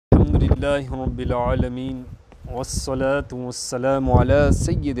Alhamdulillahi Rabbil Alameen Wassalatu wassalamu ala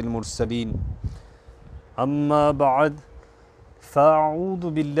Sayyidil Mursaleen Amma ba'd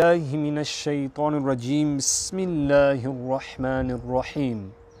Fa'a'udhu billahi minash shaitanir rajeem Bismillahir Rahmanir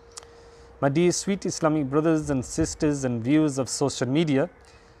Rahim. My dear sweet Islamic brothers and sisters and viewers of social media,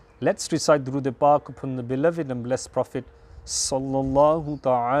 let's recite Durood Pak upon the beloved and blessed Prophet Sallallahu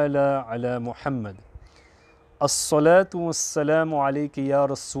Ta'ala ala Muhammad. As-salatu was-salamu alayka ya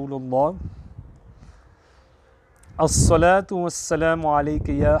Rasulullah. As-salatu was-salamu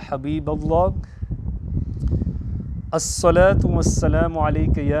alayka ya Habiballah. As-salatu was-salamu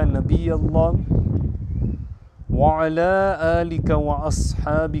alayka ya Nabiyallah. Wa ala alika wa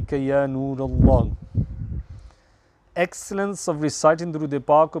ashabika ya Nurallah. Excellence of reciting Durood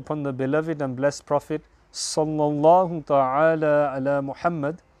Pak upon the beloved and blessed Prophet Sallallahu Ta'ala ala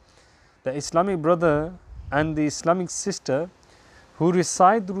Muhammad. The Islamic brother and the Islamic sister who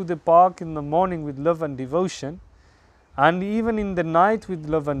recite Durood Pak in the morning with love and devotion, and even in the night with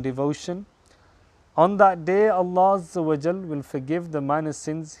love and devotion, on that day Allah Azza wa Jal will forgive the minor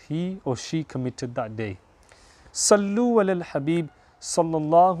sins he or she committed that day. Sallu ala al-Habib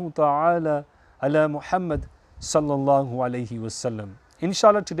sallallahu ta'ala ala Muhammad sallallahu alayhi wasallam.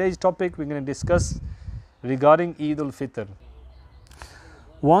 Inshallah, today's topic we're going to discuss regarding Eid al-Fitr.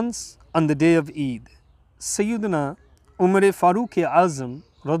 Once on the day of Eid, Sayyidina Umar Farooq Azam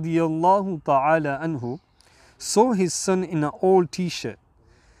radiyallahu ta'ala anhu saw his son in an old t-shirt.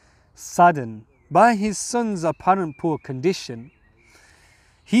 Saddened by his son's apparent poor condition,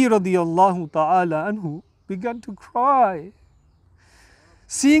 he radiyallahu ta'ala anhu began to cry.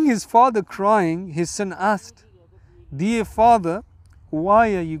 Seeing his father crying, his son asked, "Dear father,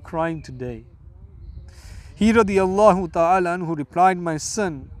 why are you crying today?" He radiyallahu ta'ala anhu replied, "My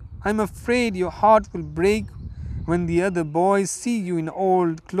son, I'm afraid your heart will break when the other boys see you in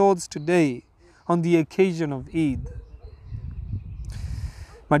old clothes today on the occasion of Eid."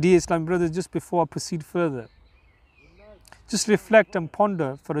 My dear Islamic brothers, just before I proceed further, just reflect and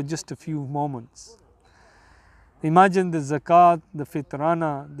ponder for just a few moments. Imagine the zakat, the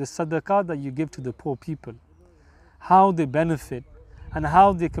fitrana, the sadaqah that you give to the poor people, how they benefit and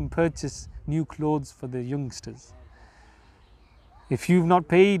how they can purchase new clothes for the youngsters. If you've not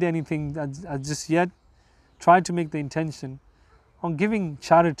paid anything as just yet, try to make the intention on giving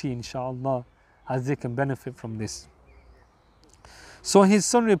charity, inshallah, as they can benefit from this. So his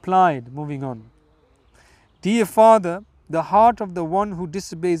son replied, moving on, "Dear father, the heart of the one who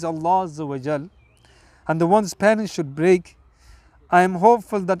disobeys Allah Azza wa Jal and the one's parents should break. I am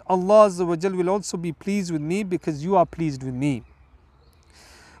hopeful that Allah Azza wa Jal will also be pleased with me because you are pleased with me."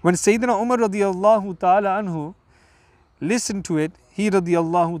 When Sayyidina Umar radiyallahu ta'ala anhu listened to it, he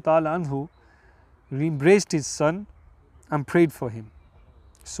radiyallahu ta'ala anhu embraced his son and prayed for him.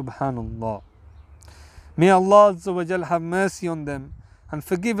 Subhanallah. May Allah Azza wa Jal have mercy on them and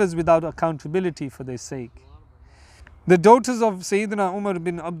forgive us without accountability for their sake. The daughters of Sayyidina Umar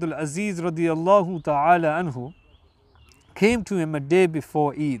bin Abdul Aziz radiyallahu ta'ala anhu came to him a day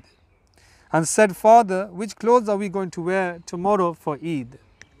before Eid and said, "Father, which clothes are we going to wear tomorrow for Eid?"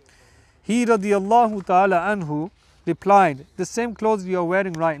 He radiyallahu ta'ala anhu replied, "The same clothes you are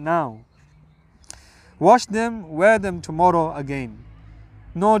wearing right now. Wash them, wear them tomorrow again."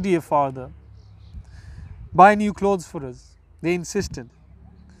 "No, dear father, buy new clothes for us," they insisted.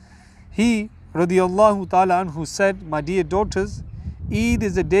 He radiyallahu ta'ala anhu said, "My dear daughters, Eid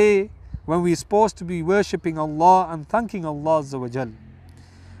is a day when we are supposed to be worshipping Allah and thanking Allah Azza wa Jal.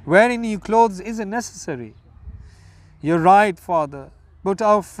 Wearing new clothes isn't necessary." "You're right, father, but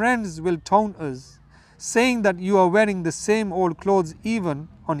our friends will taunt us, saying that you are wearing the same old clothes even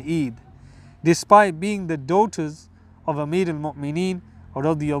on Eid, despite being the daughters of Amir al-Mu'mineen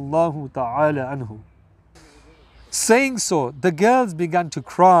radiyallahu ta'ala anhu." Saying so, the girls began to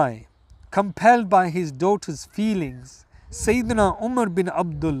cry. Compelled by his daughter's feelings, Sayyidina Umar bin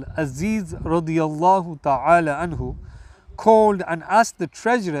Abdul Aziz radiyallahu ta'ala anhu called and asked the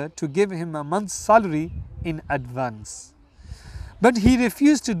treasurer to give him a month's salary in advance. But he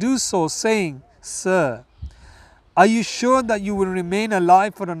refused to do so, saying, "Sir, are you sure that you will remain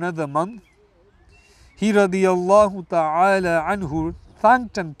alive for another month?" He radiyallahu ta'ala anhu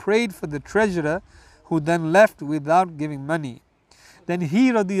thanked and prayed for the treasurer, who then left without giving money. Then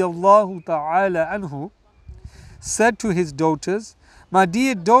he radiyallahu ta'ala anhu said to his daughters, "My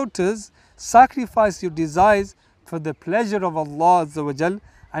dear daughters, sacrifice your desires for the pleasure of Allah Azza wa Jal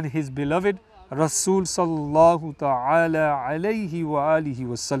and His beloved Rasul sallallahu ta'ala alayhi wa alihi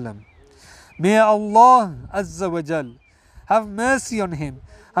wasallam. May Allah Azza wa Jal have mercy on him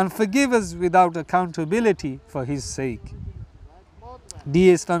and forgive us without accountability for his sake."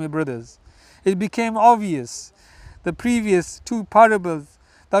 Dear Islamic brothers, it became obvious the previous two parables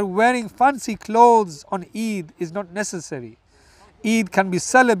that wearing fancy clothes on Eid is not necessary. Eid can be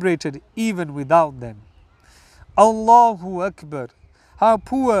celebrated even without them. Allahu Akbar. How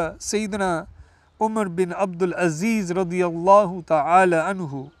poor Sayyidina Umar bin Abdul Aziz radiyallahu ta'ala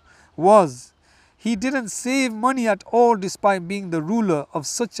anhu was. He didn't save money at all despite being the ruler of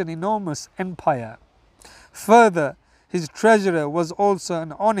such an enormous empire. Further, his treasurer was also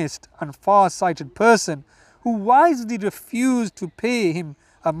an honest and far-sighted person who wisely refused to pay him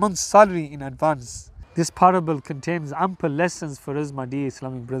a month's salary in advance. This parable contains ample lessons for us, my dear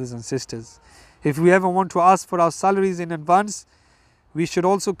Islamic brothers and sisters. If we ever want to ask for our salaries in advance, we should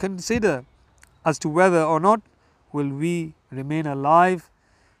also consider as to whether or not will we remain alive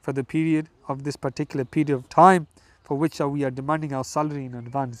for the period of this particular period of time for which we are demanding our salary in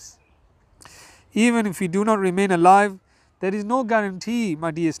advance. Even if we do not remain alive, there is no guarantee, my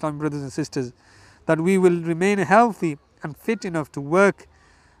dear Islamic brothers and sisters, that we will remain healthy and fit enough to work,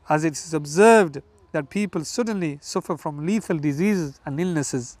 as it is observed that people suddenly suffer from lethal diseases and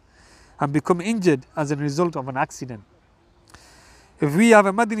illnesses and become injured as a result of an accident. If we have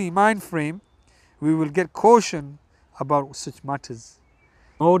a Madani mind frame, we will get caution about such matters.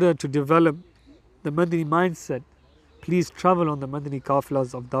 In order to develop the Madani mindset, please travel on the Madani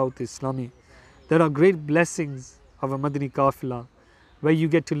Qafilas of Dawateislami. There are great blessings of a Madani Qafila, where you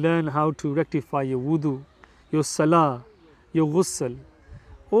get to learn how to rectify your wudu, your salah, your ghusl.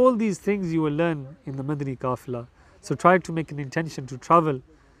 All these things you will learn in the Madani Qafila. So try to make an intention to travel,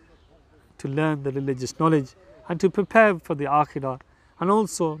 to learn the religious knowledge and to prepare for the Akhirah. And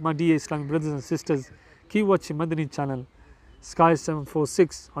also, my dear Islamic brothers and sisters, keep watching Madani channel, Sky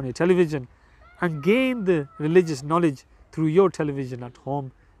 746 on your television, and gain the religious knowledge through your television at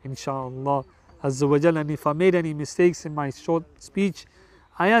home, inshallah. Azza wa Jal. And if I made any mistakes in my short speech,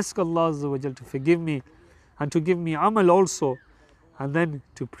 I ask Allah Azza wa Jal to forgive me and to give me amal also, and then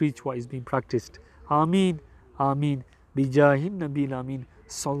to preach what is being practiced. Ameen, Ameen, Bijahin Nabil Ameen,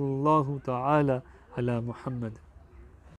 Sallallahu Ta'ala ala Muhammad.